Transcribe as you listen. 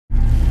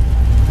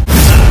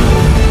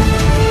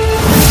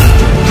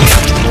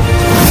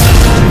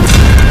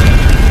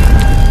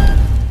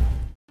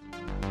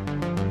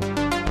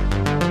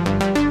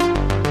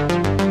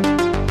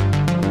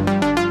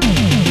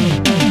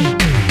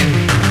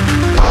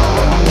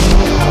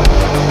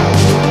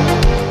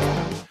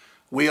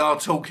We are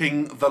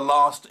talking The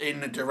Lawst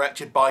Inn,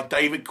 directed by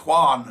David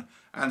Kwan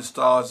and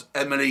stars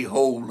Emily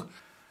Hall.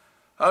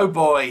 Oh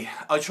boy,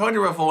 I try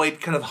to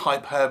avoid kind of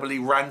hyperbole,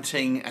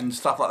 ranting and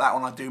stuff like that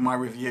when I do my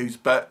reviews,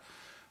 but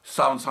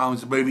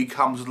sometimes a movie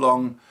comes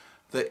along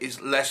that is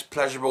less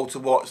pleasurable to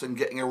watch than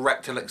getting a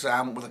rectal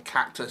exam with a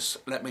cactus,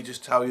 let me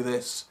just tell you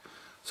this.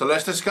 So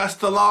let's discuss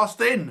The Lawst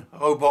Inn.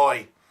 Oh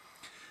boy.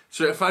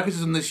 So it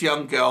focuses on this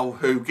young girl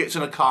who gets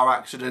in a car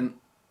accident,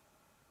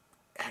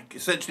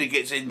 essentially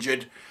gets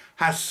injured,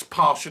 has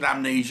partial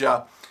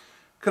amnesia,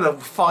 kind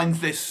of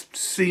finds this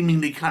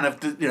seemingly kind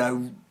of, you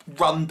know,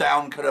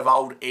 run-down kind of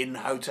old inn,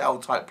 hotel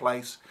type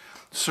place,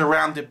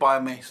 surrounded by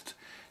a mist.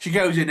 She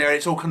goes in there and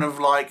it's all kind of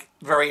like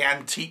very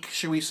antique,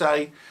 shall we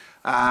say,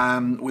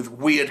 with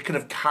weird kind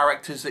of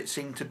characters that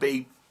seem to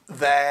be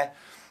there.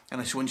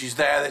 And when she's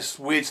there, this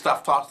weird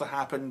stuff starts to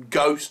happen.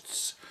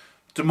 Ghosts,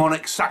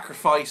 demonic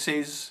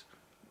sacrifices,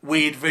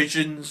 weird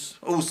visions,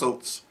 all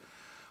sorts.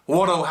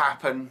 What'll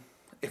happen?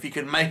 If you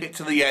can make it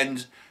to the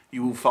end,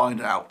 you will find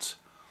out.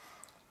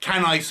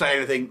 Can I say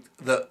anything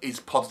that is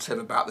positive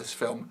about this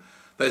film?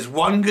 There's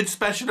one good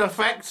special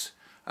effect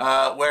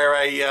where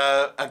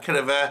a kind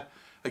of a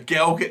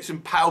girl gets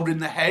impaled in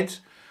the head.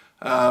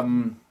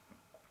 And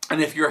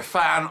if you're a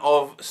fan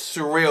of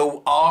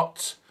surreal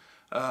art,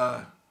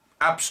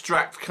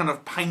 abstract kind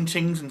of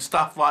paintings and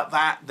stuff like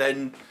that,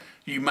 then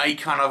you may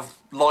kind of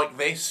like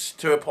this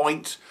to a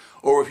point.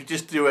 Or if you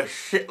just do a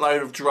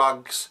shitload of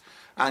drugs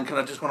and kind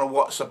of just want to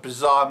watch a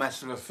bizarre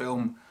mess of a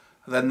film,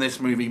 then this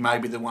movie may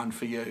be the one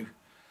for you.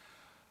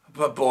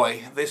 But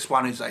boy, this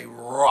one is a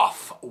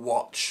rough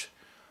watch.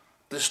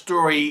 The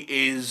story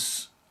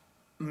is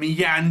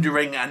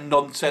meandering and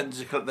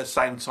nonsensical at the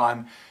same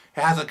time.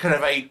 It has a kind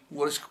of a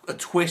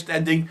twist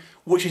ending,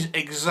 which is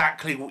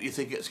exactly what you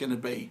think it's going to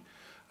be.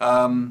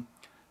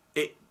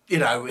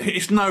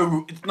 It's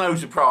no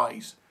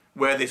surprise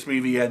where this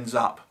movie ends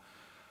up.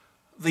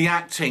 The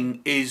acting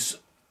is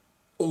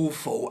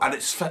awful, and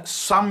it's for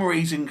some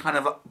reason kind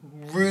of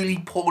really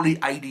poorly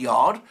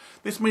ADR'd.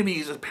 This movie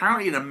is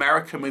apparently an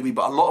American movie,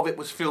 but a lot of it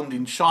was filmed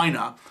in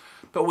China.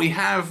 But we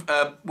have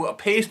what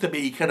appears to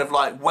be kind of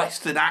like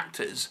Western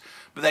actors,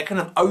 but they're kind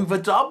of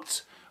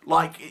overdubbed.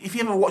 Like if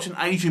you ever watch an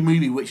Asian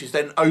movie which is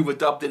then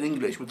overdubbed in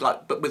English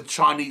but with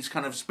Chinese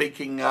kind of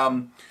speaking,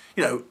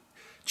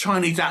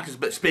 Chinese actors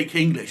but speak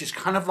English, it's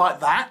kind of like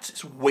that.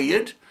 It's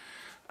weird.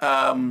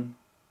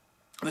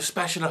 The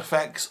special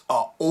effects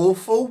are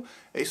awful.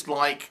 It's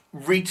like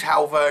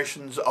retail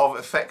versions of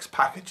effects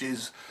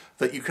packages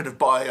that you could have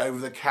buy over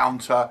the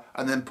counter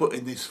and then put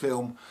in this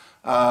film.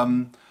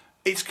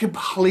 It's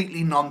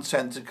completely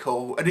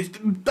nonsensical,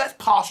 and that's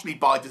partially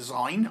by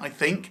design, I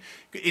think.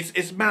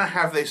 It's meant to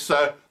have this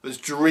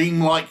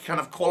dreamlike kind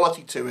of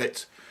quality to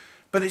it,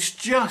 but it's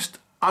just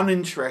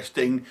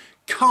uninteresting.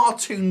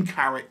 Cartoon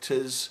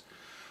characters,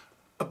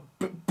 a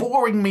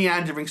boring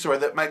meandering story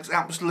that makes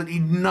absolutely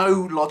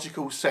no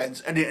logical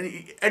sense, and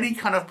any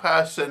kind of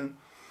person,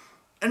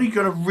 any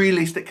kind of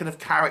realistic kind of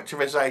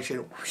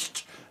characterization,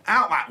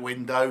 out that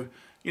window.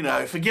 You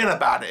know, forget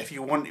about it if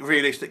you want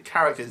realistic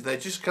characters. They're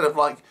just kind of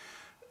like,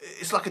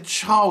 it's like a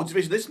child's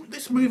vision.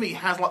 This movie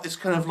has like this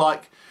kind of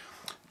like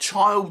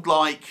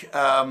childlike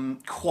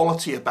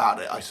quality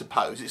about it, I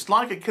suppose. It's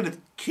like a kind of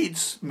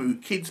kids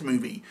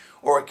movie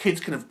or a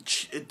kids kind of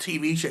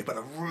TV show, but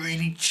a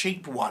really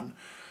cheap one.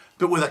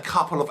 But with a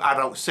couple of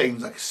adult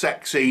scenes, like a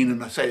sex scene,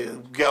 and I say a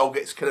girl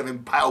gets kind of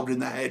impaled in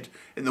the head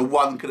in the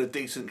one kind of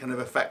decent kind of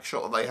effect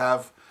shot that they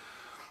have.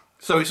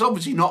 So it's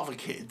obviously not for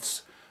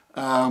kids,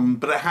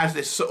 but it has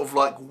this sort of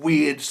like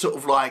weird sort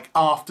of like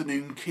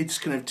afternoon kids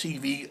kind of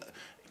TV,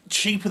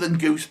 cheaper than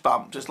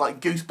Goosebumps, just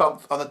like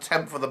Goosebumps on the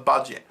 10th of the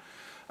budget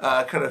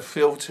kind of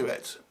feel to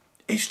it.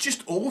 It's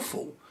just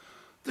awful.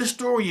 The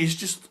story is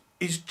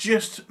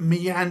just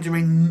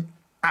meandering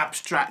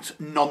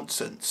abstract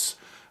nonsense.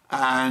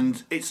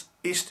 And it's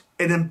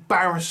an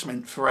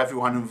embarrassment for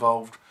everyone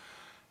involved.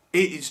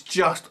 It is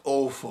just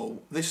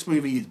awful. This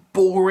movie is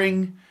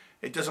boring.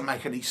 It doesn't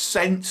make any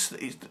sense.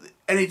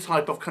 Any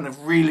type of kind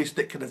of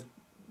realistic kind of,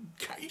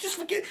 you just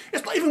forget.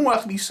 It's not even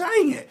worth me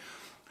saying it.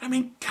 I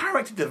mean,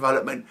 character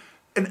development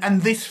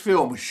and this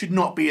film should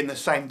not be in the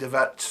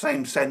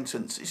same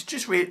sentence. It's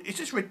just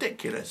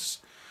ridiculous.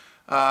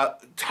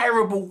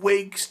 Terrible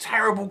wigs,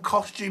 terrible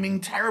costuming,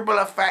 terrible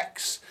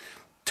effects,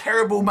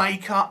 terrible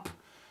makeup.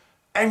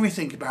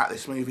 Everything about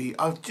this movie,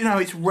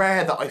 it's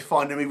rare that I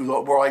find a movie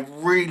where I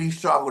really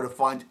struggle to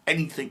find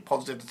anything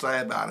positive to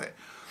say about it.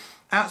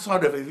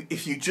 Outside of it,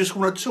 if you just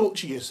want to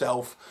torture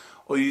yourself,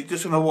 or you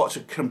just want to watch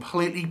a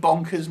completely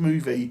bonkers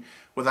movie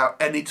without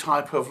any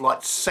type of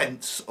like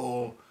sense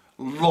or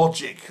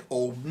logic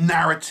or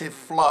narrative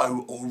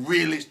flow or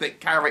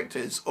realistic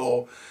characters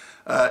or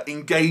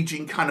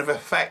engaging kind of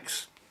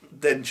effects,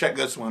 then check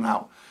this one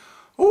out.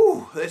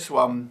 Ooh, this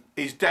one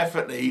is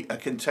definitely a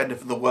contender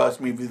for the worst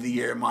movie of the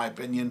year, in my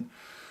opinion.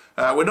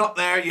 We're not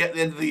there yet at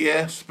the end of the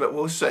year, but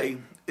we'll see.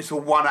 It's a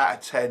 1 out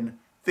of 10.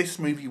 This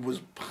movie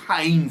was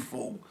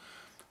painful.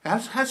 It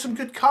has some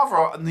good cover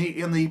art in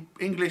the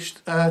English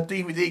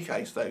DVD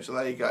case, though, so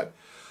there you go.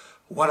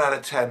 1 out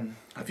of 10.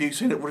 Have you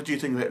seen it? What did you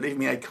think of it? Leave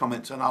me a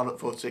comment and I'll look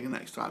forward to seeing you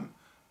next time.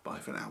 Bye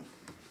for now.